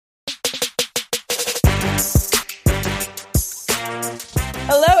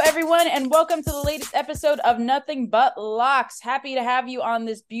everyone, and welcome to the latest episode of Nothing But Locks. Happy to have you on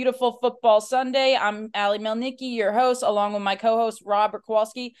this beautiful football Sunday. I'm Ali Melnicki, your host, along with my co-host Robert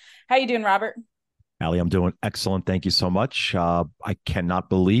Kowalski. How you doing, Robert? Ali, I'm doing excellent. Thank you so much. I cannot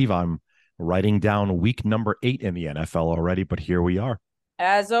believe I'm writing down week number 8 in the NFL already, but here we are.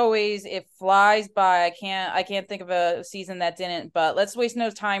 As always, it flies by. I can't think of a season that didn't, but let's waste no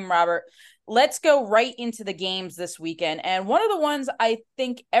time, Robert. Let's go right into the games this weekend. And one of the ones I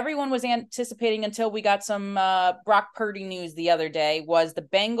think everyone was anticipating until we got some Brock Purdy news the other day was the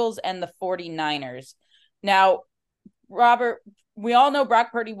Bengals and the 49ers. Now, Robert, we all know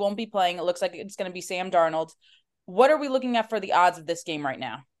Brock Purdy won't be playing. It looks like it's going to be Sam Darnold. What are we looking at for the odds of this game right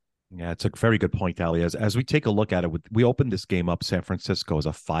now? Yeah, it's a very good point, Ali. As we take a look at it, we opened this game up. San Francisco is a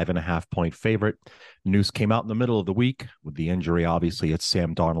 5.5-point favorite. News came out in the middle of the week with the injury. Obviously, it's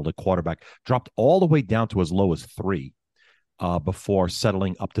Sam Darnold, a quarterback, dropped all the way down to as low as 3 before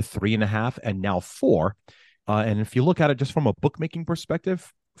settling up to 3.5 and now 4. And if you look at it just from a bookmaking perspective,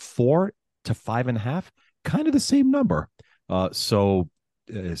 4 to 5.5, kind of the same number.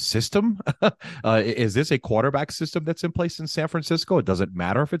 System? Is this a quarterback system that's in place in San Francisco? It doesn't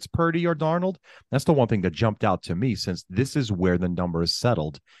matter if it's Purdy or Darnold. That's the one thing that jumped out to me, since this is where the number is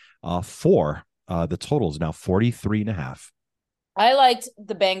settled. The total is now 43.5. I liked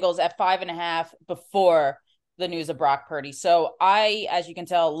the Bengals at 5.5 before the news of Brock Purdy. So I, as you can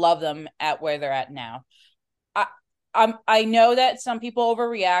tell, love them at where they're at now. I know that some people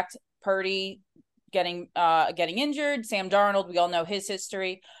overreact. Purdy getting injured, Sam Darnold, we all know his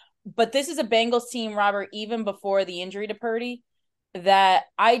history. But this is a Bengals team, Robert, even before the injury to Purdy, that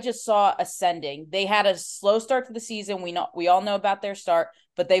I just saw ascending. They had a slow start to the season. We all know about their start,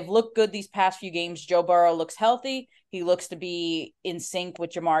 but they've looked good these past few games. Joe Burrow looks healthy. He looks to be in sync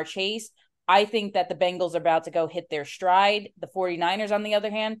with Jamar Chase. I think that the Bengals are about to go hit their stride. The 49ers, on the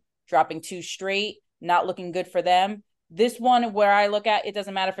other hand, dropping 2 straight, not looking good for them. This one, where I look at, it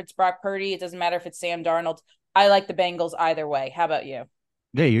doesn't matter if it's Brock Purdy. It doesn't matter if it's Sam Darnold. I like the Bengals either way. How about you?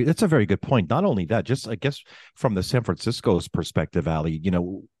 Yeah, that's a very good point. Not only that, just I guess from the San Francisco's perspective, Ali,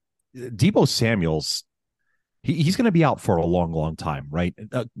 Deebo Samuel's he's going to be out for a long, long time, right?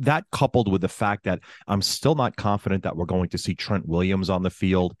 That coupled with the fact that I'm still not confident that we're going to see Trent Williams on the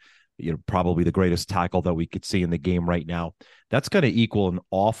field, probably the greatest tackle that we could see in the game right now. That's going to equal an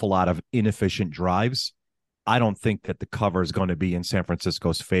awful lot of inefficient drives. I don't think that the cover is going to be in San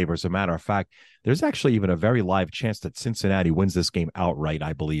Francisco's favor. As a matter of fact, there's actually even a very live chance that Cincinnati wins this game outright,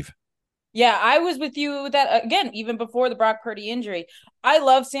 I believe. Yeah, I was with you with that again, even before the Brock Purdy injury. I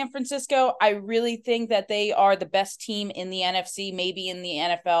love San Francisco. I really think that they are the best team in the NFC, maybe in the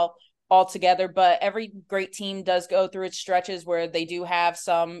NFL altogether. But every great team does go through its stretches where they do have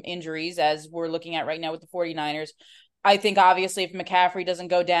some injuries, as we're looking at right now with the 49ers. I think obviously if McCaffrey doesn't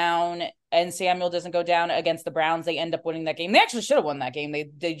go down and Samuel doesn't go down against the Browns, they end up winning that game. They actually should have won that game.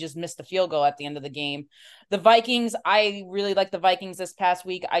 They just missed the field goal at the end of the game. The Vikings, I really like the Vikings this past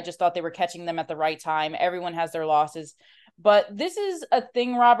week. I just thought they were catching them at the right time. Everyone has their losses. But this is a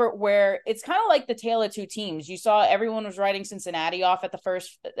thing, Robert, where it's kind of like the tale of two teams. You saw everyone was writing Cincinnati off at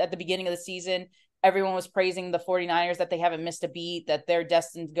the beginning of the season. Everyone was praising the 49ers that they haven't missed a beat, that they're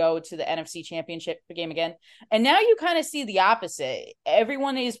destined to go to the NFC Championship game again. And now you kind of see the opposite.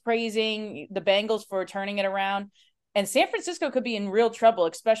 Everyone is praising the Bengals for turning it around. And San Francisco could be in real trouble,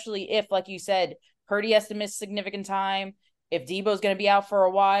 especially if, like you said, Purdy has to miss significant time. If Deebo's going to be out for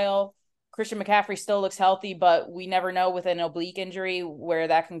a while, Christian McCaffrey still looks healthy, but we never know with an oblique injury where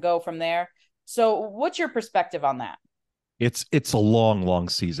that can go from there. So what's your perspective on that? It's a long, long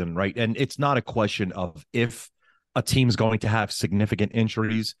season, right? And it's not a question of if a team's going to have significant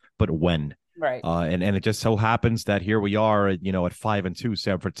injuries, but when. Right. And it just so happens that here we are, at 5-2.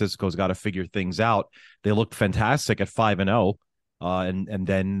 San Francisco's got to figure things out. They looked fantastic at 5-0, and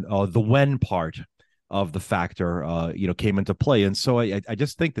then the when part of the factor, came into play. And so I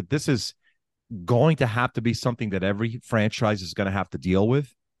just think that this is going to have to be something that every franchise is going to have to deal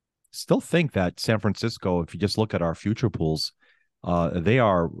with. Still think that San Francisco, if you just look at our future pools, they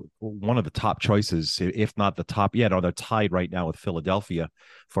are one of the top choices, if not the top yet. They're tied right now with Philadelphia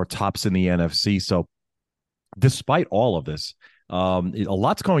for tops in the NFC. So despite all of this, a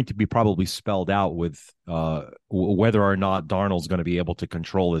lot's going to be probably spelled out with whether or not Darnold's going to be able to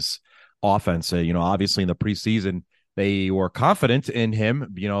control this offense. Obviously in the preseason, they were confident in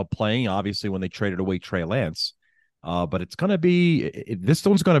him, playing, obviously, when they traded away Trey Lance. But it's going to be this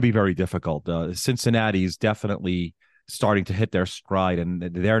one's going to be very difficult. Cincinnati's definitely starting to hit their stride, and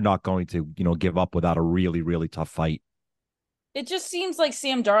they're not going to give up without a really, really tough fight. It just seems like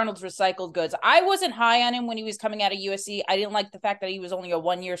Sam Darnold's recycled goods. I wasn't high on him when he was coming out of USC. I didn't like the fact that he was only a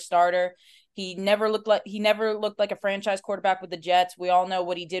 1 year starter. He never looked like a franchise quarterback with the Jets. We all know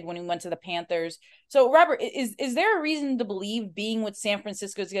what he did when he went to the Panthers. So, Robert, is there a reason to believe being with San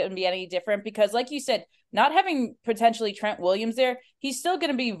Francisco is going to be any different? Because, like you said, not having potentially Trent Williams there, he's still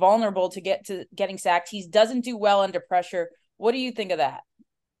going to be vulnerable to getting sacked. He doesn't do well under pressure. What do you think of that?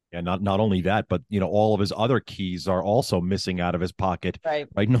 And not only that, but all of his other keys are also missing out of his pocket. Right.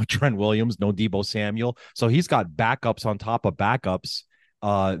 Right? No Trent Williams, no Deebo Samuel. So he's got backups on top of backups.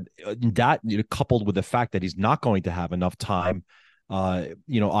 That coupled with the fact that he's not going to have enough time, on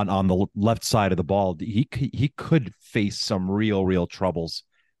the left side of the ball, he could face some real troubles.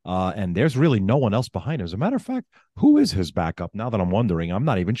 And there's really no one else behind him. As a matter of fact, who is his backup? Now that I'm wondering, I'm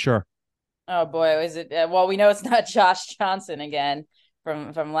not even sure. Oh boy, is it? Well, we know it's not Josh Johnson again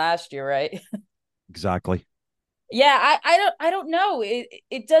from last year, right? Exactly. Yeah, I don't know.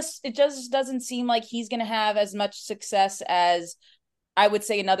 It just doesn't seem like he's going to have as much success as I would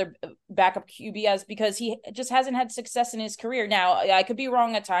say another backup QB has, because he just hasn't had success in his career. Now, I could be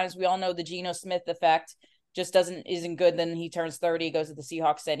wrong at times. We all know the Geno Smith effect just isn't good. Then he turns 30, goes to the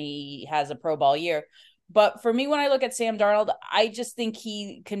Seahawks, and he has a Pro Bowl year. But for me, when I look at Sam Darnold, I just think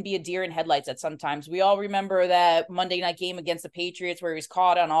he can be a deer in headlights at sometimes. We all remember that Monday night game against the Patriots where he was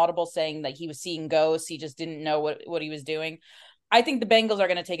caught on audible saying that he was seeing ghosts. He just didn't know what he was doing. I think the Bengals are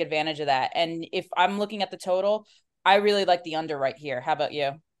going to take advantage of that. And if I'm looking at the total, I really like the under right here. How about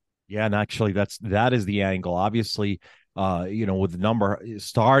you? Yeah, and actually that is the angle. Obviously, with the number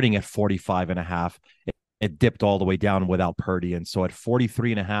starting at 45 and a half, it dipped all the way down without Purdy. And so at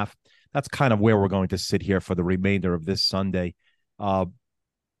 43 and a half, that's kind of where we're going to sit here for the remainder of this Sunday. Uh,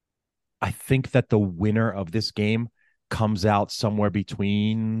 I think that the winner of this game comes out somewhere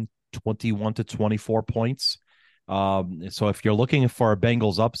between 21 to 24 points. So if you're looking for a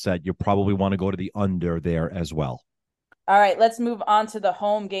Bengals upset, you probably want to go to the under there as well. All right, let's move on to the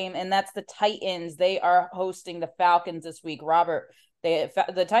home game, and that's the Titans. They are hosting the Falcons this week. Robert,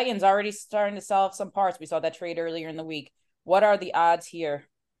 the Titans already starting to sell off some parts. We saw that trade earlier in the week. What are the odds here?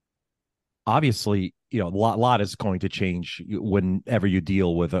 Obviously, a lot is going to change whenever you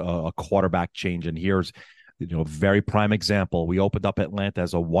deal with a quarterback change. And here's, a very prime example. We opened up Atlanta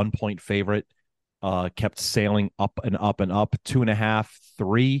as a 1 point favorite, kept sailing up and up and up, 2.5,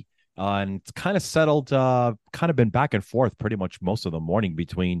 3. And it's kind of settled, kind of been back and forth pretty much most of the morning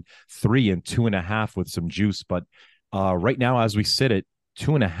between 3 and 2.5 with some juice. But right now, as we sit at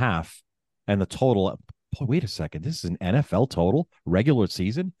 2.5 and the total, boy, wait a second, this is an NFL total regular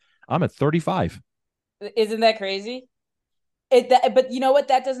season. I'm at 35. Isn't that crazy? But you know what?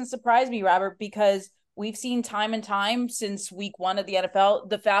 That doesn't surprise me, Robert, because we've seen time and time since week 1 of the NFL,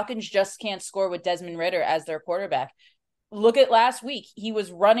 the Falcons just can't score with Desmond Ridder as their quarterback. Look at last week. He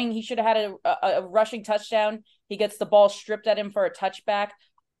was running. He should have had a rushing touchdown. He gets the ball stripped at him for a touchback.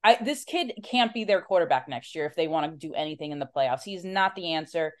 This kid can't be their quarterback next year if they want to do anything in the playoffs. He's not the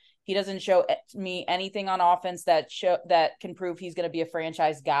answer. He doesn't show me anything on offense that can prove he's going to be a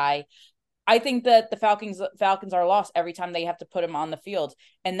franchise guy. I think that the Falcons are lost every time they have to put him on the field,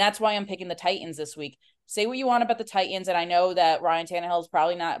 and that's why I'm picking the Titans this week. Say what you want about the Titans, and I know that Ryan Tannehill is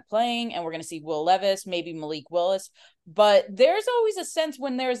probably not playing, and we're going to see Will Levis, maybe Malik Willis, but there's always a sense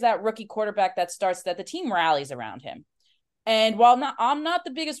when there's that rookie quarterback that starts that the team rallies around him. And while I'm not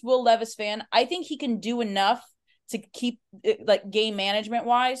the biggest Will Levis fan, I think he can do enough to keep, like, game management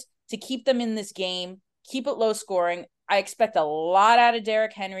wise, to keep them in this game, keep it low scoring. I expect a lot out of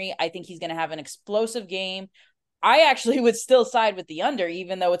Derrick Henry. I think he's going to have an explosive game. I actually would still side with the under,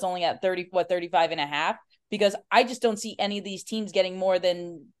 even though it's only at 35 and a half, because I just don't see any of these teams getting more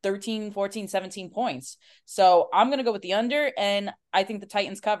than 13, 14, 17 points. So I'm going to go with the under, and I think the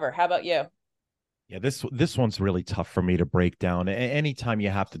Titans cover. How about you? Yeah, this one's really tough for me to break down. Anytime you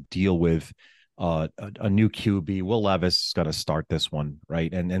have to deal with a new QB, Will Levis is going to start this one,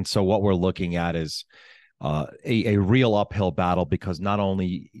 right? And so what we're looking at is a real uphill battle, because not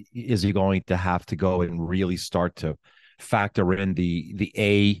only is he going to have to go and really start to factor in the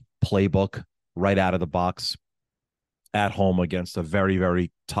A playbook right out of the box at home against a very,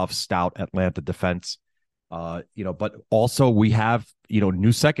 very tough, stout Atlanta defense. But also we have,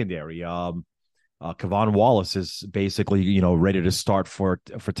 new secondary. Kevon Wallace is basically, ready to start for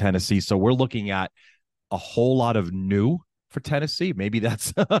Tennessee. So we're looking at a whole lot of new for Tennessee. Maybe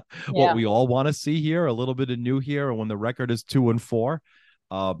that's what we all want to see here, a little bit of new here when the record is 2-4.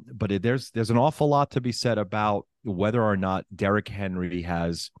 But there's an awful lot to be said about whether or not Derrick Henry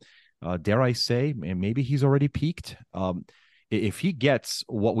has, dare I say, and maybe he's already peaked. If he gets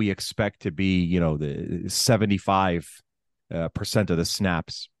what we expect to be, the 75 percent of the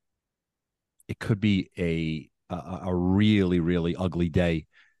snaps, it could be a really, really ugly day,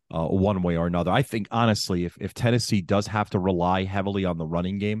 one way or another. I think honestly, if Tennessee does have to rely heavily on the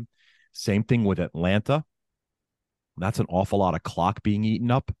running game, same thing with Atlanta. That's an awful lot of clock being eaten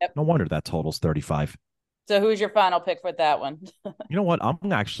up. Yep. No wonder that total's 35. So who's your final pick for that one? You know what?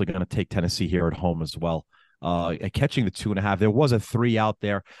 I'm actually going to take Tennessee here at home as well. Catching the 2.5. There was a 3 out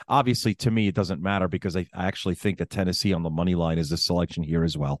there. Obviously, to me, it doesn't matter because I actually think that Tennessee on the money line is the selection here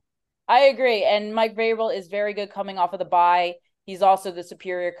as well. I agree. And Mike Vrabel is very good coming off of the bye. He's also the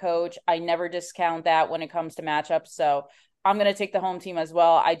superior coach. I never discount that when it comes to matchups. So I'm going to take the home team as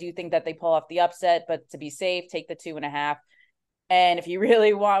well. I do think that they pull off the upset, but to be safe, take the 2.5. And if you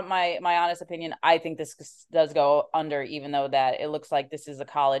really want my honest opinion, I think this does go under, even though that it looks like this is a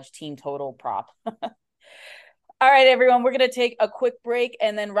college team total prop. All right, everyone, we're going to take a quick break,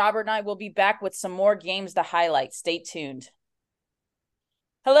 and then Robert and I will be back with some more games to highlight. Stay tuned.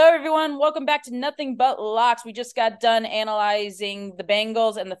 Hello, everyone. Welcome back to Nothing But Locks. We just got done analyzing the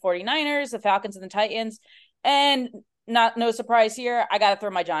Bengals and the 49ers, the Falcons and the Titans. And no surprise here, I got to throw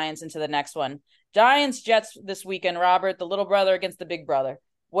my Giants into the next one. Giants, Jets this weekend, Robert, the little brother against the big brother.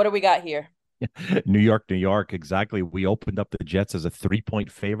 What do we got here? New York, exactly. We opened up the Jets as a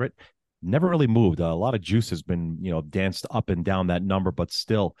 3-point favorite. Never really moved. A lot of juice has been, danced up and down that number, but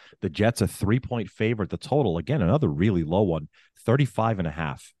still, the Jets a 3-point favorite. The total, again, another really low one,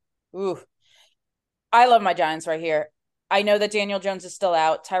 35.5. Ooh, I love my Giants right here. I know that Daniel Jones is still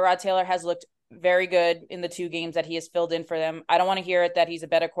out. Tyrod Taylor has looked very good in the 2 games that he has filled in for them. I don't want to hear it that he's a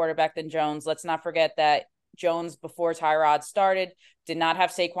better quarterback than Jones. Let's not forget that Jones, before Tyrod started, did not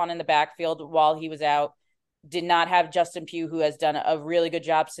have Saquon in the backfield while he was out, did not have Justin Pugh, who has done a really good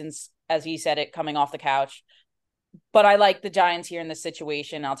job since, as he said it, coming off the couch. But I like the Giants here in this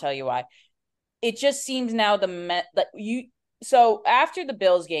situation. I'll tell you why. It just seems now so after the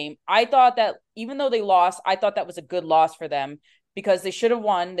Bills game, I thought that even though they lost, I thought that was a good loss for them because they should have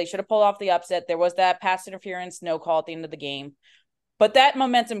won. They should have pulled off the upset. There was that pass interference, no call at the end of the game. But that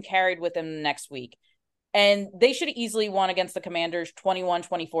momentum carried with them the next week. And they should have easily won against the Commanders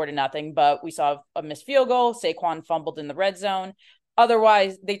 21-24-0. But we saw a missed field goal. Saquon fumbled in the red zone.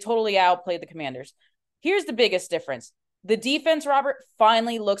 Otherwise, they totally outplayed the Commanders. Here's the biggest difference. The defense, Robert,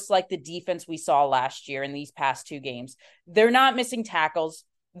 finally looks like the defense we saw last year in these past 2 games. They're not missing tackles.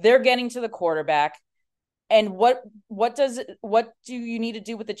 They're getting to the quarterback. And what do you need to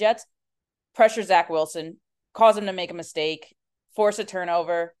do with the Jets? Pressure Zach Wilson, cause him to make a mistake, force a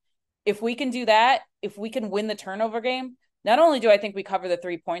turnover. If we can do that, if we can win the turnover game, not only do I think we cover the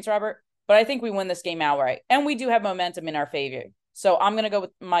 3 points, Robert, but I think we win this game outright. And we do have momentum in our favor. So I'm going to go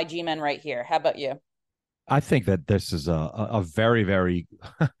with my G-men right here. How about you? I think that this is a very, very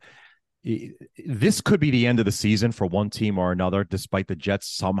this could be the end of the season for one team or another, despite the Jets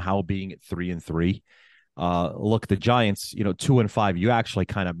somehow being at 3-3. Look, the Giants, 2-5, you actually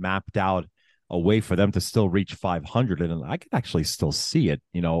kind of mapped out a way for them to still reach 500. And I could actually still see it.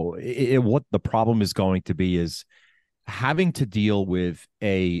 What the problem is going to be is having to deal with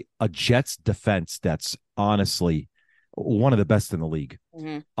a Jets defense that's honestly one of the best in the league.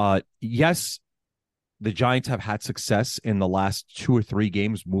 Mm-hmm. Yes, the Giants have had success in the last 2 or 3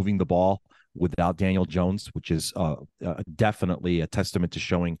 games moving the ball without Daniel Jones, which is definitely a testament to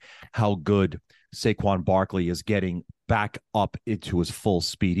showing how good Saquon Barkley is getting back up into his full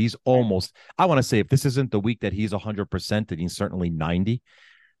speed. He's almost, I want to say, if this isn't the week that he's 100%, then he's certainly 90.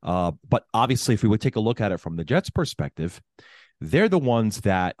 But obviously, if we would take a look at it from the Jets' perspective, they're the ones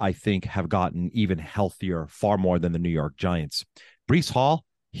that I think have gotten even healthier far more than the New York Giants. Breece Hall,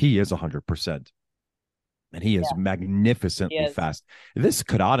 he is 100%. And he is magnificently fast. This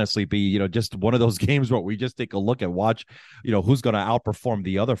could honestly be, just one of those games where we just take a look and watch, who's going to outperform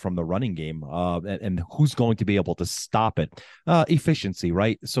the other from the running game and who's going to be able to stop it. Efficiency,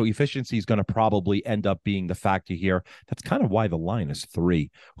 right? So efficiency is going to probably end up being the factor here. That's kind of why the line is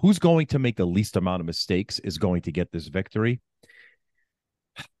 3. Who's going to make the least amount of mistakes is going to get this victory.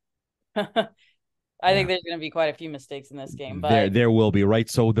 I think there's going to be quite a few mistakes in this game, but there will be, right?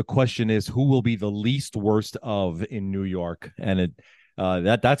 So the question is, who will be the least worst of in New York? And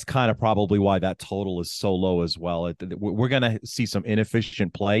that's kind of probably why that total is so low as well. We're going to see some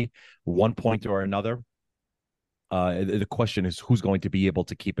inefficient play, one point or another. The question is, who's going to be able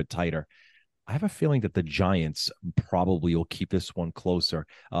to keep it tighter? I have a feeling that the Giants probably will keep this one closer.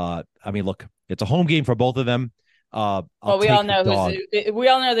 Look, it's a home game for both of them. We all know that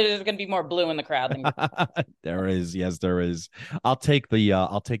there's going to be more blue in the crowd than there is. Yes, there is. I'll take the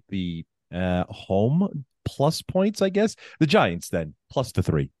home plus points, I guess. The Giants then plus the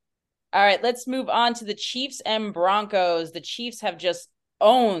 3. All right, let's move on to the Chiefs and Broncos. The Chiefs have just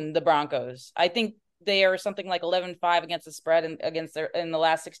owned the Broncos. I think they are something like 11-5 against the spread and against their in the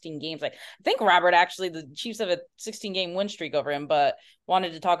last 16 games. I think Robert, actually the Chiefs have a 16 game win streak over him, but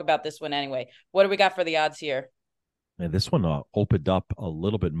wanted to talk about this one anyway. What do we got for the odds here? And this one opened up a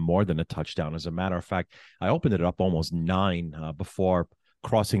little bit more than a touchdown. As a matter of fact, I opened it up almost 9 before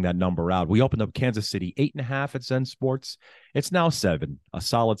crossing that number out. We opened up Kansas City 8.5 at Zen Sports. It's now 7, a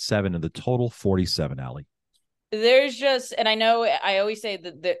solid 7, and the total 47. Allie. There's just, and I know I always say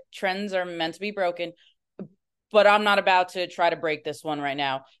that the trends are meant to be broken, but I'm not about to try to break this one right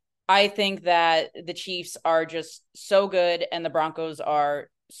now. I think that the Chiefs are just so good and the Broncos are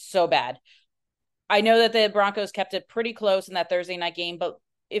so bad. I know that the Broncos kept it pretty close in that Thursday night game, but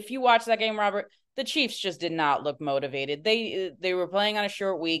if you watch that game, Robert, the Chiefs just did not look motivated. They were playing on a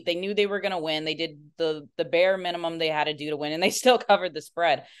short week. They knew they were going to win. They did the bare minimum they had to do to win, and they still covered the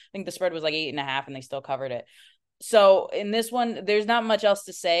spread. I think the spread was like 8.5, and they still covered it. So in this one, there's not much else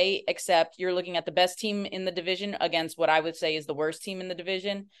to say except you're looking at the best team in the division against what I would say is the worst team in the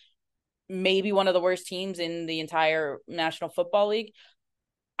division, maybe one of the worst teams in the entire National Football League.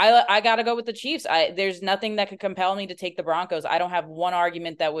 I gotta go with the Chiefs. There's nothing that could compel me to take the Broncos. I don't have one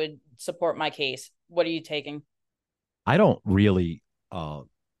argument that would support my case. What are you taking? I don't really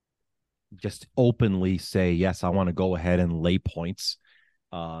just openly say, yes, I want to go ahead and lay points.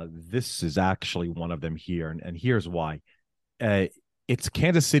 This is actually one of them here. And here's why. It's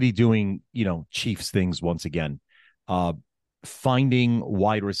Kansas City doing, Chiefs things once again. Finding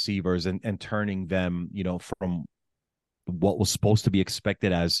wide receivers and turning them, from what was supposed to be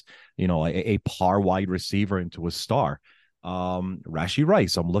expected as, a par wide receiver into a star. Rashee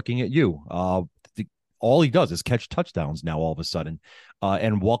Rice, I'm looking at you. All he does is catch touchdowns now all of a sudden.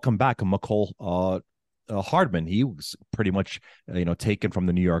 And welcome back, Mecole Hardman. He was pretty much, taken from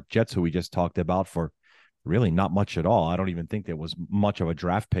the New York Jets, who we just talked about, for really not much at all. I don't even think there was much of a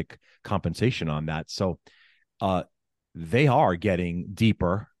draft pick compensation on that. So they are getting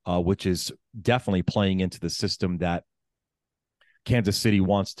deeper, which is definitely playing into the system that Kansas City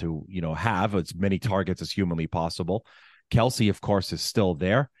wants to, have as many targets as humanly possible. Kelce, of course, is still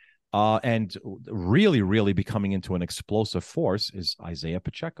there. And really, really becoming into an explosive force is Isaiah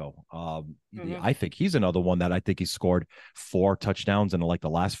Pacheco. I think he's another one that I think he scored 4 touchdowns in like the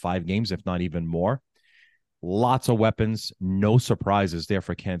last 5 games, if not even more. Lots of weapons, no surprises there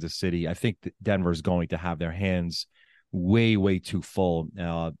for Kansas City. I think Denver's going to have their hands way, way too full.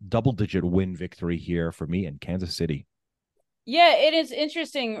 Double-digit win victory here for me in Kansas City. Yeah, it is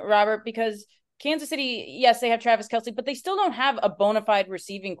interesting, Robert, because Kansas City, yes, they have Travis Kelce, but they still don't have a bona fide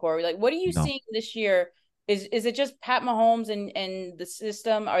receiving core. Like, what are you seeing this year? Is it just Pat Mahomes and the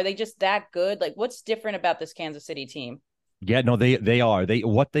system? Are they just that good? Like, what's different about this Kansas City team? Yeah, no, they are.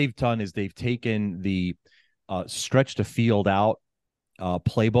 What they've done is they've taken the stretch the field out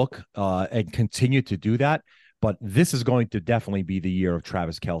playbook and continue to do that. But this is going to definitely be the year of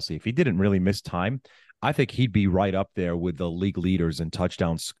Travis Kelce. If he didn't really miss time, I think he'd be right up there with the league leaders in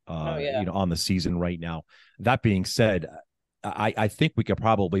touchdowns, on the season right now. That being said, I think we could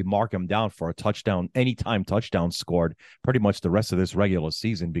probably mark him down for a touchdown, anytime touchdown scored, pretty much the rest of this regular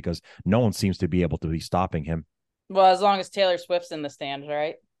season, because no one seems to be able to be stopping him. Well, as long as Taylor Swift's in the stands,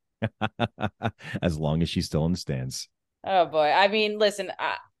 right? As long as she's still in the stands. Oh boy. I mean, listen,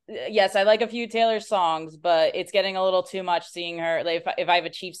 yes, I like a few Taylor songs, but it's getting a little too much seeing her. Like, if I have a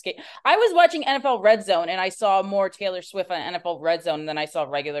Chiefs game, I was watching NFL Red Zone and I saw more Taylor Swift on NFL Red Zone than I saw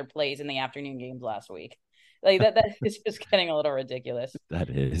regular plays in the afternoon games last week. Like that is just getting a little ridiculous. That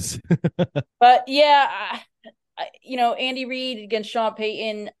is. But yeah, Andy Reid against Sean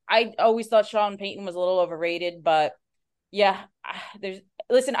Payton. I always thought Sean Payton was a little overrated, but yeah,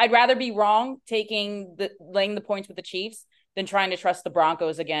 listen, I'd rather be wrong laying the points with the Chiefs than trying to trust the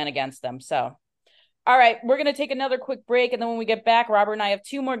Broncos again against them. So, all right, we're going to take another quick break. And then when we get back, Robert and I have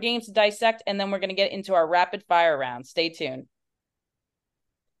 2 more games to dissect, and then we're going to get into our rapid fire round. Stay tuned.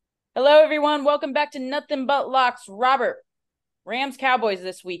 Hello, everyone. Welcome back to Nothing But Locks. Robert, Rams Cowboys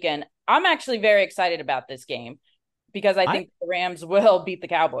this weekend. I'm actually very excited about this game because I think the Rams will beat the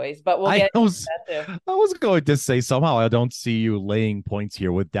Cowboys, but we'll get into that too. I was going to say, somehow I don't see you laying points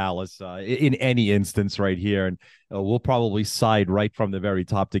here with Dallas in any instance right here. And we'll probably side right from the very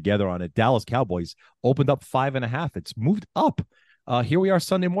top together on it. Dallas Cowboys opened up 5.5. It's moved up. Here we are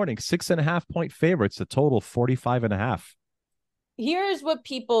Sunday morning, 6.5 point favorites, the total 45.5. Here's what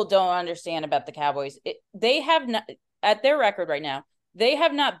people don't understand about the Cowboys. They have not, at their record right now, they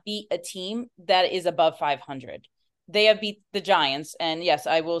have not beat a team that is above 500. They have beat the Giants. And yes,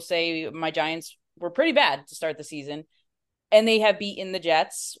 I will say my Giants were pretty bad to start the season. and they have beaten the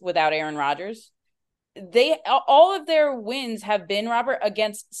Jets without Aaron Rodgers. They all of their wins have been, Robert,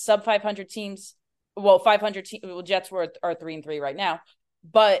 against sub 500 teams. Well, 500 Jets are 3-3 right now,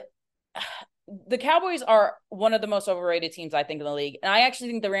 but the Cowboys are one of the most overrated teams, I think, in the league. And I actually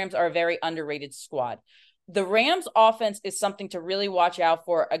think the Rams are a very underrated squad. The Rams offense is something to really watch out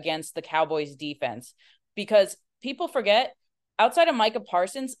for against the Cowboys defense, because people forget, outside of Micah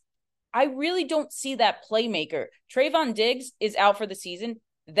Parsons, I really don't see that playmaker. Trayvon Diggs is out for the season.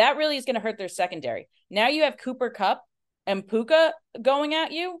 That really is going to hurt their secondary. Now you have Cooper Kupp and Puka going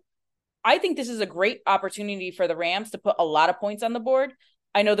at you. I think this is a great opportunity for the Rams to put a lot of points on the board.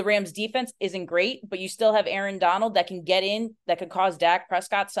 I know the Rams defense isn't great, but you still have Aaron Donald that can get in, that could cause Dak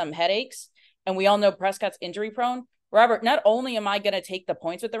Prescott some headaches. And we all know Prescott's injury prone. Robert, not only am I going to take the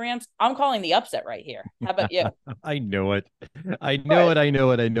points with the Rams, I'm calling the upset right here. How about you? I knew it. I knew it. I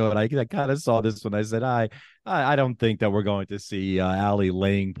knew it. I knew it. I kind of saw this when I said, I don't think that we're going to see Allie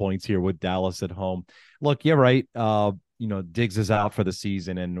laying points here with Dallas at home. Look, you're right. Diggs is out for the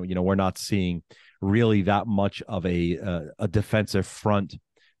season, and, we're not seeing really that much of a defensive front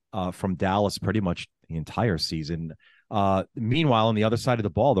from Dallas pretty much the entire season. Meanwhile, on the other side of the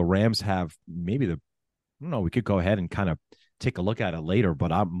ball, the Rams have maybe we could go ahead and kind of take a look at it later,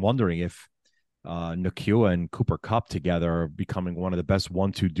 but I'm wondering if Nacua and Cooper Kupp together are becoming one of the best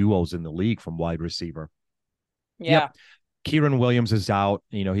 1-2 duos in the league from wide receiver. Yeah. Yep. Kieran Williams is out.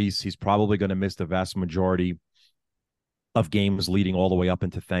 He's probably going to miss the vast majority of games leading all the way up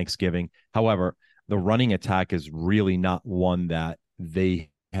into Thanksgiving. However, the running attack is really not one that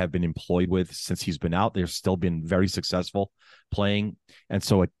they have been employed with since he's been out. They've still been very successful playing. And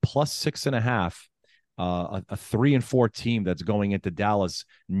so at +6.5, a 3-4 team that's going into Dallas,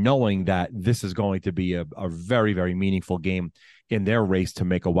 knowing that this is going to be a very, very meaningful game in their race to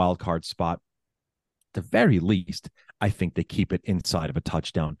make a wild card spot. At the very least, I think they keep it inside of a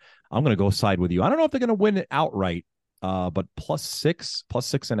touchdown. I'm going to go side with you. I don't know if they're going to win it outright, but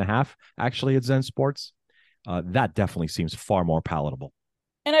 +6.5, actually at Zen Sports, that definitely seems far more palatable.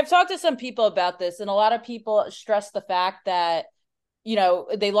 And I've talked to some people about this, and a lot of people stress the fact that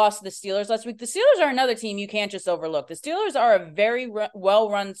they lost to the Steelers last week. The Steelers are another team you can't just overlook. The Steelers are a very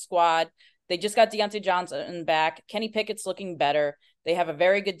well-run squad. They just got Deontay Johnson back. Kenny Pickett's looking better. They have a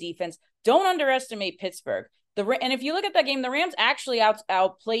very good defense. Don't underestimate Pittsburgh. And if you look at that game, the Rams actually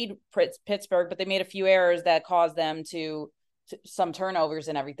outplayed Pittsburgh, but they made a few errors that caused them to some turnovers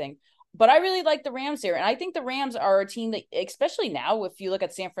and everything. But I really like the Rams here. And I think the Rams are a team that, especially now, if you look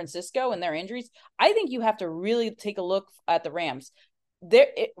at San Francisco and their injuries, I think you have to really take a look at the Rams.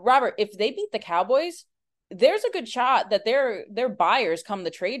 Robert, if they beat the Cowboys, there's a good shot that they're buyers come the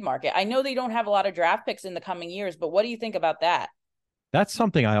trade market. I know they don't have a lot of draft picks in the coming years, but what do you think about that? That's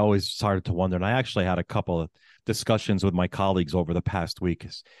something I always started to wonder. And I actually had a couple of discussions with my colleagues over the past week,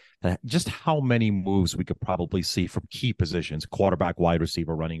 just how many moves we could probably see from key positions: quarterback, wide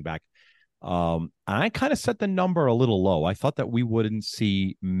receiver, running back. I kind of set the number a little low. I thought that we wouldn't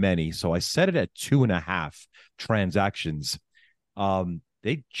see many. So I set it at 2.5 transactions.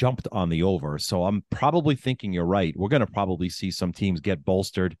 They jumped on the over. So I'm probably thinking you're right. We're going to probably see some teams get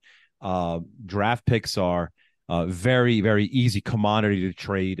bolstered. Draft picks are very, very easy commodity to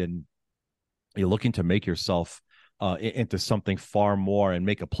trade, and you're looking to make yourself into something far more and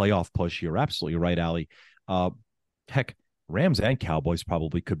make a playoff push. You're absolutely right, Allie. Heck, Rams and Cowboys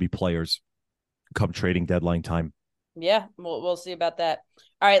probably could be players come trading deadline time. Yeah, we'll see about that.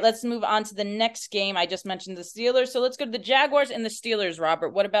 All right, let's move on to the next game. I just mentioned the Steelers, so let's go to the Jaguars and the Steelers, Robert.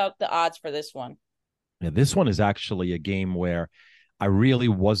 What about the odds for this one? Yeah, this one is actually a game where I really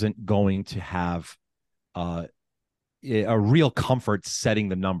wasn't going to have a real comfort setting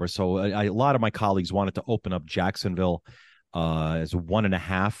the number. So a lot of my colleagues wanted to open up Jacksonville as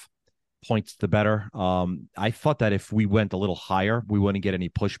 1.5 points the better. I thought that if we went a little higher, we wouldn't get any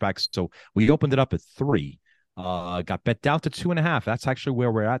pushbacks. So we opened it up at 3. Got bet down to 2.5. That's actually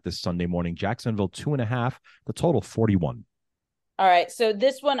where we're at this Sunday morning. Jacksonville 2.5. The total 41. All right. So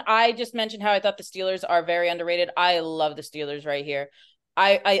this one, I just mentioned how I thought the Steelers are very underrated. I love the Steelers right here.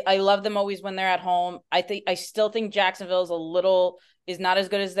 I love them always when they're at home. I still think Jacksonville is not as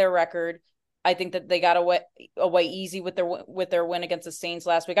good as their record. I think that they got away easy with their win against the Saints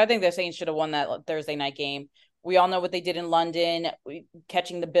last week. I think the Saints should have won that Thursday night game. We all know what they did in London,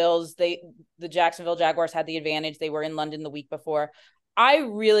 catching the Bills. The Jacksonville Jaguars had the advantage. They were in London the week before. I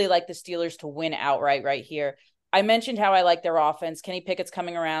really like the Steelers to win outright right here. I mentioned how I like their offense. Kenny Pickett's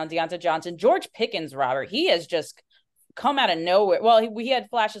coming around, Deontay Johnson, George Pickens, Robert. He has just come out of nowhere. Well, we had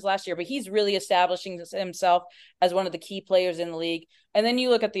flashes last year, but he's really establishing himself as one of the key players in the league. And then you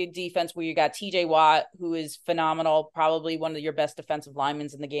look at the defense where you got TJ Watt, who is phenomenal, probably one of your best defensive linemen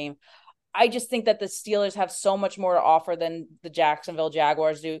in the game. I just think that the Steelers have so much more to offer than the Jacksonville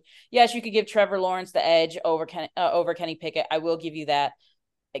Jaguars do. Yes, you could give Trevor Lawrence the edge over Kenny Pickett. I will give you that.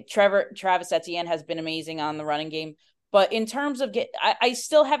 Like Travis Etienne has been amazing on the running game. But in terms of I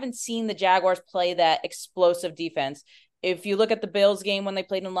still haven't seen the Jaguars play that explosive defense. If you look at the Bills game when they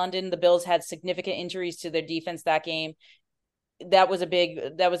played in London, the Bills had significant injuries to their defense that game. That was a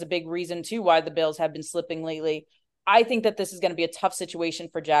big reason too why the Bills have been slipping lately. I think that this is going to be a tough situation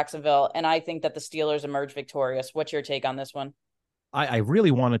for Jacksonville, and I think that the Steelers emerge victorious. What's your take on this one? I really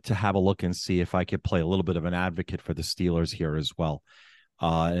wanted to have a look and see if I could play a little bit of an advocate for the Steelers here as well.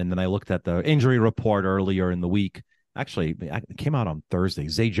 And then I looked at the injury report earlier in the week. Actually, it came out on Thursday.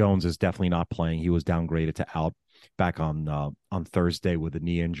 Zay Jones is definitely not playing. He was downgraded to out back on Thursday with a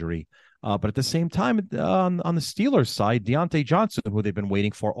knee injury. But at the same time, on the Steelers side, Deontay Johnson, who they've been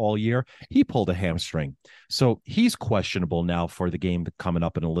waiting for all year, he pulled a hamstring. So he's questionable now for the game coming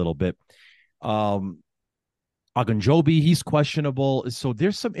up in a little bit. Ogunjobi, he's questionable. So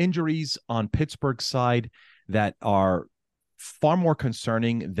there's some injuries on Pittsburgh's side that are far more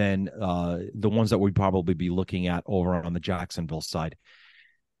concerning than the ones that we'd probably be looking at over on the Jacksonville side.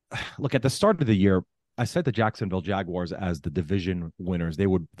 Look, at the start of the year, I said the Jacksonville Jaguars as the division winners. They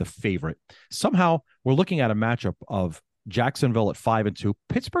were the favorite. Somehow we're looking at a matchup of Jacksonville at 5-2.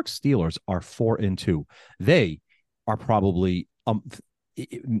 Pittsburgh Steelers are 4-2. They are probably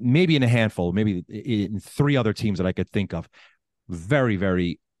maybe in a handful, maybe in three other teams that I could think of. Very,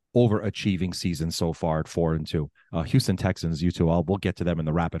 very overachieving season so far at 4-2. Houston Texans, we'll get to them in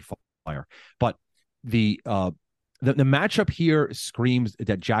the rapid fire. But the matchup here screams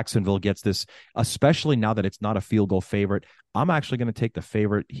that Jacksonville gets this, especially now that it's not a field goal favorite. I'm actually going to take the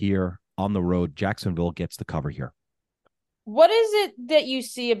favorite here on the road. Jacksonville gets the cover here. What is it that you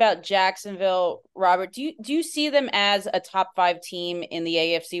see about Jacksonville, Robert? Do you see them as a top 5 team in the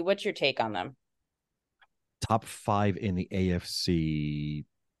AFC? What's your take on them? Top 5 in the AFC.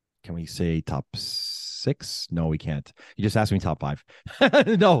 Can we say top 6? No, we can't. You just asked me top 5.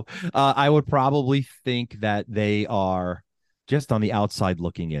 No, I would probably think that they are just on the outside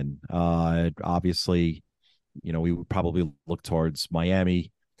looking in. Obviously, we would probably look towards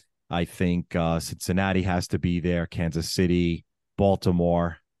Miami. I think Cincinnati has to be there. Kansas City,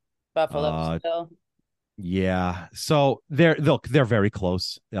 Baltimore, Buffalo still. Yeah. So they're very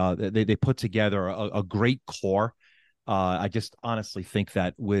close. They put together a great core. I just honestly think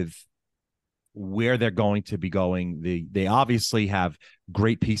that with where they're going to be going, they obviously have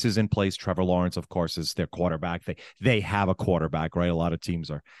great pieces in place. Trevor Lawrence, of course, is their quarterback. They have a quarterback, right? A lot of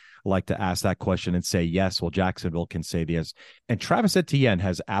teams like to ask that question and say yes. Well, Jacksonville can say yes. And Travis Etienne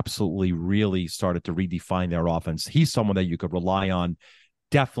has absolutely really started to redefine their offense. He's someone that you could rely on.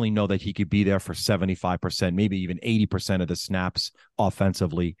 Definitely know that he could be there for 75%, maybe even 80% of the snaps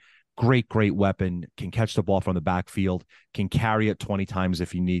offensively. Great weapon, can catch the ball from the backfield, can carry it 20 times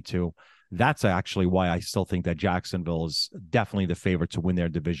if you need to. That's actually why I still think that Jacksonville is definitely the favorite to win their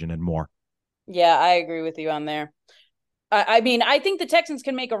division and more. Yeah, I agree with you on there. I mean, I think the Texans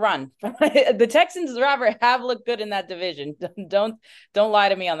can make a run. The Texans, Robert, have looked good in that division. Don't lie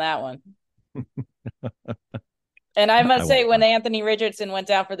to me on that one. And I must say, when Anthony Richardson went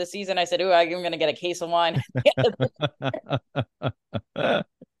down for the season, I said, "Ooh, I'm going to get a case of wine."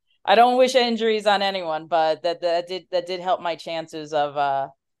 I don't wish injuries on anyone, but that did help my chances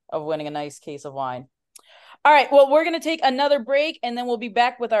of winning a nice case of wine. All right, well, we're going to take another break, and then we'll be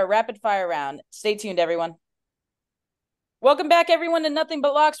back with our rapid fire round. Stay tuned, everyone. Welcome back, everyone, to Nothing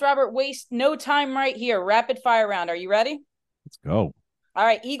But Locks. Robert, waste no time right here. Rapid fire round. Are you ready? Let's go. All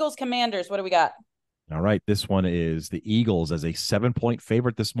right, Eagles Commanders. What do we got? All right, this one is the Eagles as a 7-point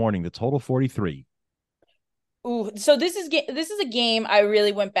favorite this morning. The total 43. Ooh, so this is a game I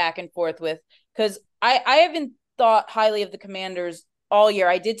really went back and forth with because I haven't thought highly of the Commanders all year.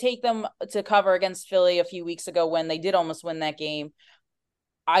 I did take them to cover against Philly a few weeks ago when they did almost win that game.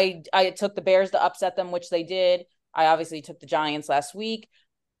 I took the Bears to upset them, which they did. I obviously took the Giants last week.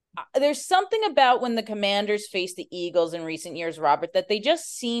 There's something about when the Commanders face the Eagles in recent years, Robert, that they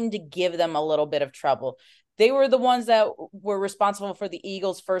just seem to give them a little bit of trouble. They were the ones that were responsible for the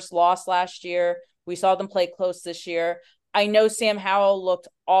Eagles' first loss last year. We saw them play close this year. I know Sam Howell looked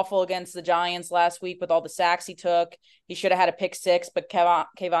awful against the Giants last week with all the sacks he took. He should have had a pick 6, but Kayvon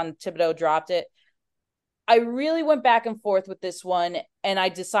Thibodeau dropped it. I really went back and forth with this one, and I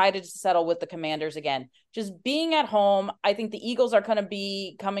decided to settle with the Commanders again. Just being at home, I think the Eagles are going to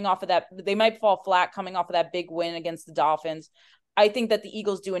be coming off of that. They might fall flat coming off of that big win against the Dolphins. I think that the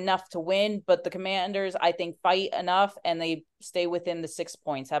Eagles do enough to win, but the Commanders, I think, fight enough and they stay within the 6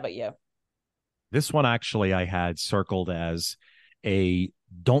 points. How about you? This one actually I had circled as a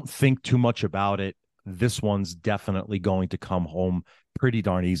don't think too much about it. This one's definitely going to come home pretty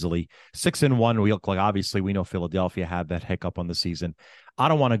darn easily. 6-1. We look like obviously we know Philadelphia had that hiccup on the season. I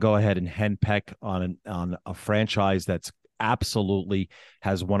don't want to go ahead and henpeck on a franchise that's absolutely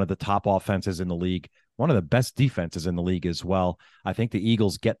has one of the top offenses in the league, one of the best defenses in the league as well. I think the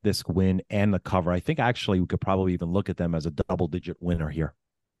Eagles get this win and the cover. I think actually we could probably even look at them as a double-digit winner here.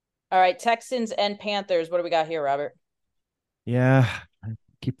 All right, Texans and Panthers. What do we got here, Robert? Yeah, I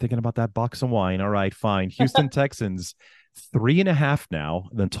keep thinking about that box of wine. All right, fine. Houston Texans, 3.5 now,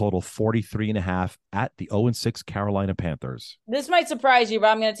 then total 43.5 at the 0-6 Carolina Panthers. This might surprise you, but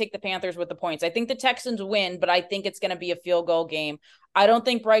I'm going to take the Panthers with the points. I think the Texans win, but I think it's going to be a field goal game. I don't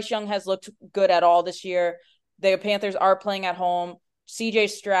think Bryce Young has looked good at all this year. The Panthers are playing at home. CJ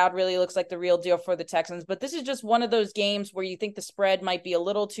Stroud really looks like the real deal for the Texans, but this is just one of those games where you think the spread might be a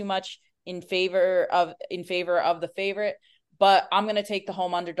little too much in favor of the favorite. But I'm going to take the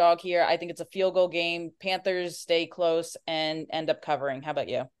home underdog here. I think it's a field goal game. Panthers stay close and end up covering. How about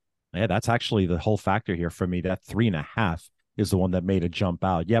you? Yeah, that's actually the whole factor here for me. That 3.5 is the one that made it jump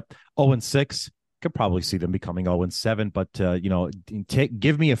out. Yep, 0-6. Could probably see them becoming 0-7, but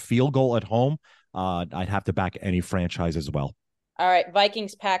give me a field goal at home. I'd have to back any franchise as well. All right,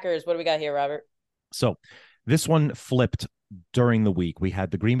 Vikings, Packers. What do we got here, Robert? So this one flipped during the week. We had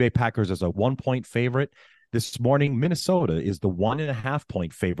the Green Bay Packers as a 1-point favorite. This morning, Minnesota is the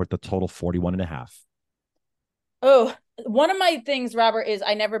 1.5-point favorite, the total 41.5. Oh, one of my things, Robert, is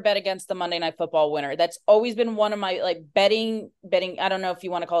I never bet against the Monday Night Football winner. That's always been one of my like betting. I don't know if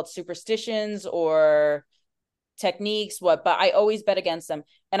you want to call it superstitions or techniques, but I always bet against them.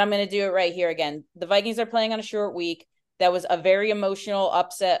 And I'm going to do it right here again. The Vikings are playing on a short week. That was a very emotional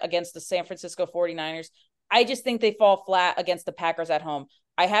upset against the San Francisco 49ers. I just think they fall flat against the Packers at home.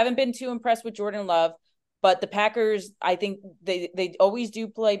 I haven't been too impressed with Jordan Love, but the Packers, I think they always do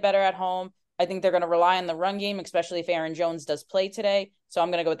play better at home. I think they're going to rely on the run game, especially if Aaron Jones does play today. So I'm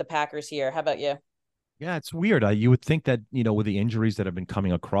going to go with the Packers here. How about you? Yeah, it's weird. You would think that, with the injuries that have been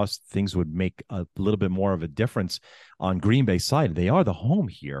coming across, things would make a little bit more of a difference on Green Bay side. They are the home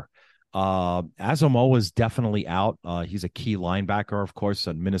here. Asamoah is definitely out. He's a key linebacker, of course,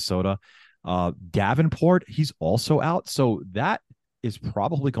 in Minnesota. Davenport, he's also out. So that is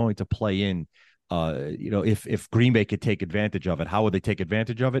probably going to play in. If Green Bay could take advantage of it, how would they take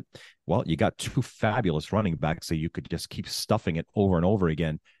advantage of it? Well, you got two fabulous running backs, so you could just keep stuffing it over and over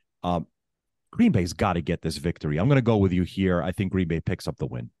again. Green Bay's got to get this victory. I'm going to go with you here. I think Green Bay picks up the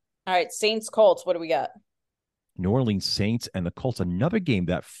win. All right, Saints, Colts. What do we got? New Orleans Saints and the Colts, another game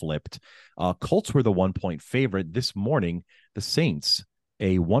that flipped. Colts were the 1-point favorite this morning. The Saints,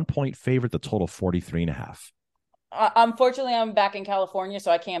 a 1-point favorite, the total 43.5. Unfortunately, I'm back in California,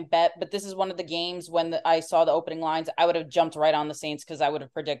 so I can't bet. But this is one of the games when I saw the opening lines, I would have jumped right on the Saints because I would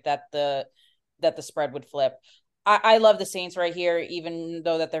have predicted that the spread would flip. I love the Saints right here, even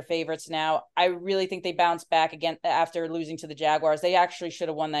though that they're favorites now. I really think they bounce back again after losing to the Jaguars. They actually should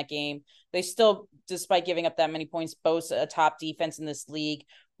have won that game. They still, despite giving up that many points, boast a top defense in this league.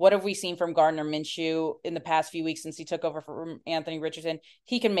 What have we seen from Gardner Minshew in the past few weeks since he took over from Anthony Richardson?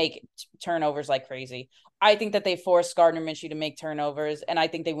 He can make turnovers like crazy. I think that they forced Gardner Minshew to make turnovers, and I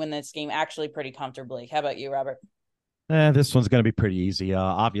think they win this game actually pretty comfortably. How about you, Robert? This one's going to be pretty easy.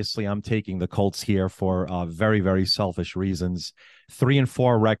 Obviously, I'm taking the Colts here for very, very selfish reasons.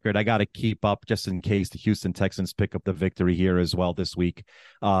 3-4 record. I got to keep up just in case the Houston Texans pick up the victory here as well this week.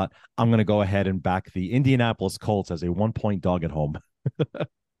 I'm going to go ahead and back the Indianapolis Colts as a 1-point dog at home.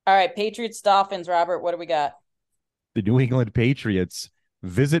 All right, Patriots, Dolphins, Robert, what do we got? The New England Patriots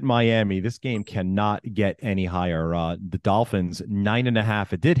visit Miami. This game cannot get any higher. The Dolphins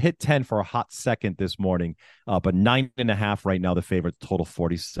 9.5. It did hit 10 for a hot second this morning, but 9.5 right now. The favorite, total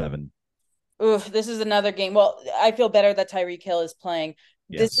 47. Ooh, this is another game. Well, I feel better that Tyreek Hill is playing.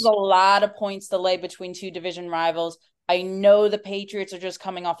 Yes. This is a lot of points to lay between two division rivals. I know the Patriots are just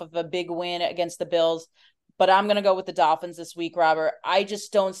coming off of a big win against the Bills, but I'm going to go with the Dolphins this week, Robert. I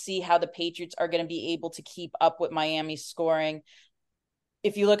just don't see how the Patriots are going to be able to keep up with Miami's scoring.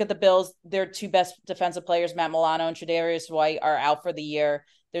 If you look at the Bills, their two best defensive players, Matt Milano and Tre'Davious White, are out for the year.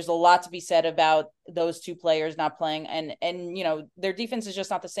 There's a lot to be said about those two players not playing, and their defense is just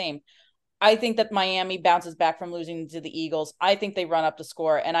not the same. I think that Miami bounces back from losing to the Eagles. I think they run up the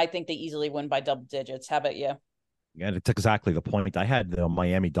score, and I think they easily win by double digits. How about you? And it's exactly the point. I had the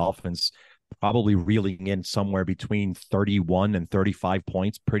Miami Dolphins probably reeling in somewhere between 31 and 35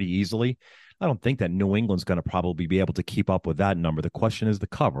 points pretty easily. I don't think that New England's going to probably be able to keep up with that number. The question is the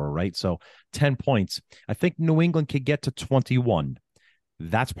cover, right? So 10 points. I think New England could get to 21.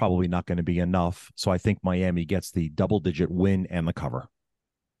 That's probably not going to be enough. So I think Miami gets the double-digit win and the cover.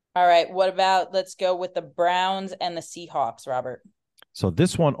 All right. What about let's go with the Browns and the Seahawks, Robert? So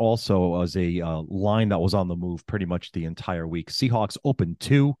this one also was a line that was on the move pretty much the entire week. Seahawks opened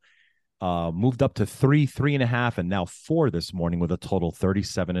 2, moved up to 3, 3.5, and now 4 this morning with a total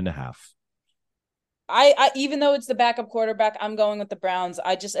 37.5. I even though it's the backup quarterback, I'm going with the Browns.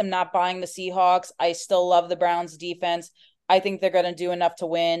 I just am not buying the Seahawks. I still love the Browns defense. I think they're going to do enough to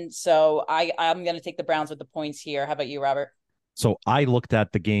win. So I'm going to take the Browns with the points here. How about you, Robert? So I looked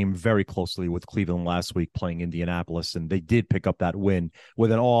at the game very closely with Cleveland last week playing Indianapolis, and they did pick up that win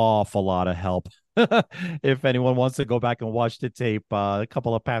with an awful lot of help. If anyone wants to go back and watch the tape, a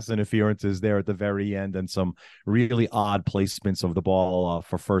couple of pass interferences there at the very end and some really odd placements of the ball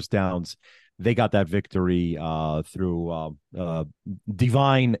for first downs. They got that victory through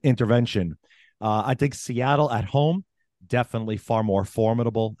divine intervention. I think Seattle at home, definitely far more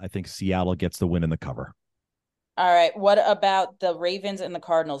formidable. I think Seattle gets the win in the cover. All right. What about the Ravens and the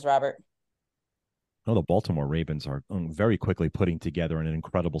Cardinals, Robert? No, the Baltimore Ravens are very quickly putting together an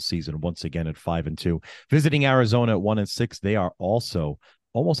incredible season once again at 5-2. Visiting Arizona at 1-6, they are also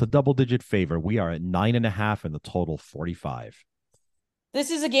almost a double-digit favor. We are at 9.5 and the total 45.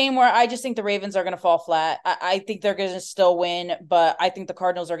 This is a game where I just think the Ravens are going to fall flat. I think they're going to still win, but I think the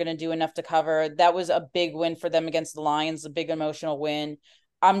Cardinals are going to do enough to cover. That was a big win for them against the Lions, a big emotional win.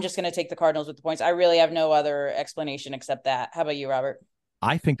 I'm just going to take the Cardinals with the points. I really have no other explanation except that. How about you, Robert?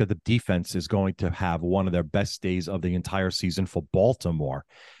 I think that the defense is going to have one of their best days of the entire season for Baltimore.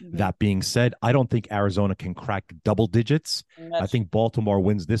 Mm-hmm. That being said, I don't think Arizona can crack double digits. I think Baltimore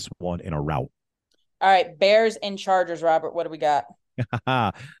wins this one in a rout. All right, Bears and Chargers, Robert. What do we got?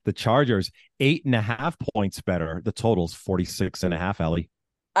 The Chargers, 8.5 points better. The total's 46.5, Ellie.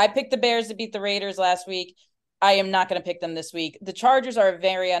 I picked the Bears to beat the Raiders last week. I am not going to pick them this week. The Chargers are a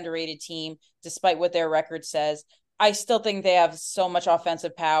very underrated team, despite what their record says. I still think they have so much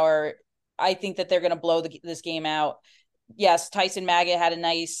offensive power. I think that they're going to blow this game out. Yes, Tyson Magid had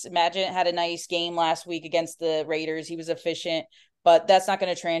a nice game last week against the Raiders. He was efficient, but that's not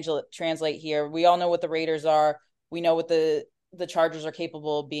going to translate here. We all know what the Raiders are. We know what the Chargers are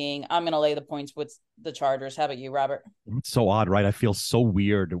capable of being. I'm going to lay the points with the Chargers. How about you, Robert? It's so odd, right? I feel so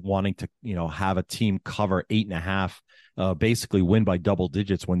weird wanting to, have a team cover 8.5, basically win by double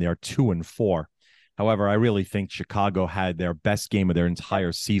digits when they are 2-4. However, I really think Chicago had their best game of their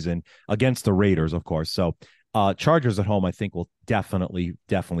entire season against the Raiders, of course. So Chargers at home, I think, will definitely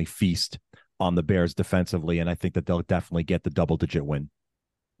feast on the Bears defensively, and I think that they'll definitely get the double-digit win.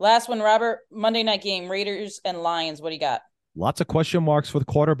 Last one, Robert. Monday night game, Raiders and Lions. What do you got? Lots of question marks for the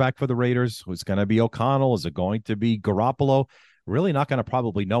quarterback for the Raiders. Who's going to be O'Connell? Is it going to be Garoppolo? Really not going to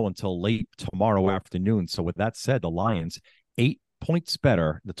probably know until late tomorrow afternoon. So with that said, the Lions, 8 points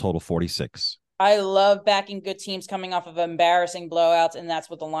better, the total 46. I love backing good teams coming off of embarrassing blowouts, and that's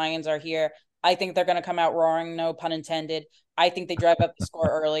what the Lions are here. I think they're going to come out roaring, no pun intended. I think they drive up the score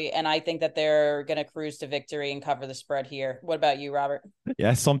early, and I think that they're going to cruise to victory and cover the spread here. What about you, Robert?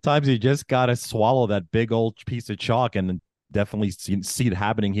 Yeah, sometimes you just got to swallow that big old piece of chalk and definitely see it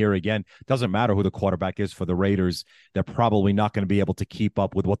happening here again. Doesn't matter who the quarterback is for the Raiders. They're probably not going to be able to keep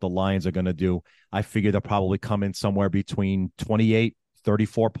up with what the Lions are going to do. I figure they'll probably come in somewhere between 28,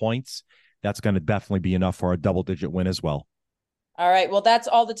 34 points. That's going to definitely be enough for a double-digit win as well. All right. Well, that's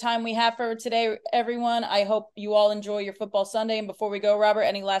all the time we have for today, everyone. I hope you all enjoy your football Sunday. And before we go, Robert,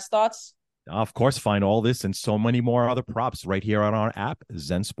 any last thoughts? Of course, find all this and so many more other props right here on our app,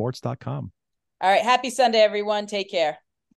 zensports.com. All right. Happy Sunday, everyone. Take care.